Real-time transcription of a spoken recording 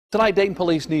Tonight, Dayton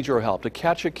police need your help to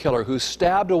catch a killer who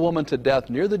stabbed a woman to death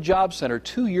near the job center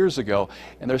 2 years ago,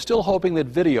 and they're still hoping that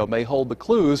video may hold the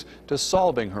clues to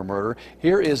solving her murder.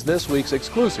 Here is this week's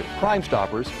exclusive Crime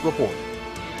Stoppers report.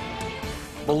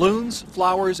 Balloons,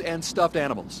 flowers, and stuffed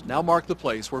animals now mark the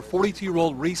place where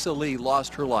 42-year-old Risa Lee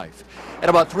lost her life. At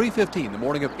about 3:15 the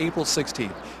morning of April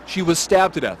 16th, she was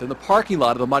stabbed to death in the parking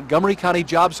lot of the Montgomery County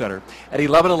Job Center at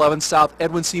 1111 South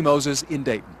Edwin C. Moses in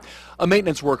Dayton. A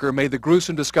maintenance worker made the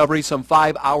gruesome discovery some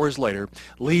 5 hours later.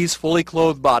 Lee's fully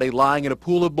clothed body lying in a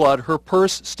pool of blood, her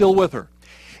purse still with her.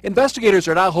 Investigators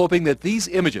are now hoping that these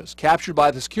images, captured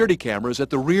by the security cameras at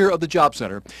the rear of the job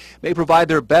center, may provide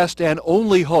their best and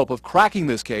only hope of cracking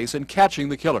this case and catching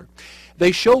the killer.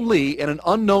 They show Lee and an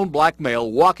unknown black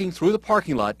male walking through the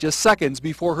parking lot just seconds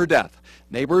before her death.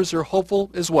 Neighbors are hopeful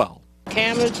as well.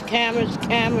 Cameras.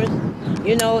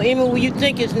 You know, even when you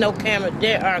think it's no camera,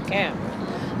 there are cameras.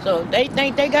 So they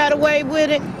think they got away with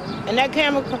it, and that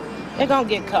camera, they're going to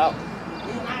get caught.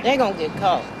 They're going to get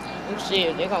caught. I'm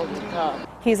serious, they're going to get caught.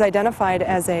 He's identified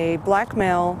as a black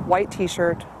male, white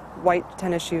t-shirt, white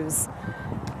tennis shoes.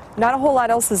 Not a whole lot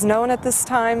else is known at this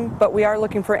time, but we are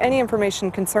looking for any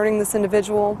information concerning this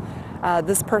individual.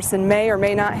 This person may or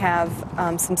may not have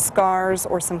some scars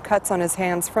or some cuts on his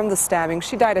hands from the stabbing.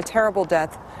 She died a terrible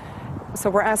death, so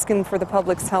we're asking for the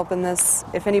public's help in this.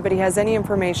 If anybody has any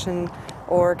information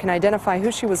or can identify who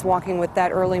she was walking with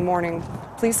that early morning,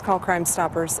 please call Crime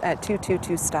Stoppers at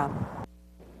 222-STOP.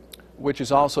 Which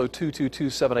is also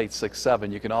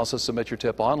 222-7867. You can also submit your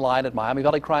tip online at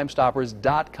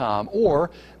MiamiValleyCrimeStoppers.com, or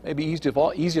maybe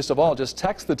easiest of all, just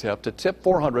text the tip to tip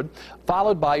 400,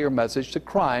 followed by your message to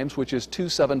crimes, which is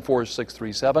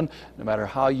 274637. No matter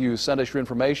how you send us your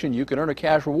information, you can earn a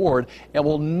cash reward and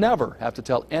will never have to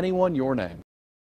tell anyone your name.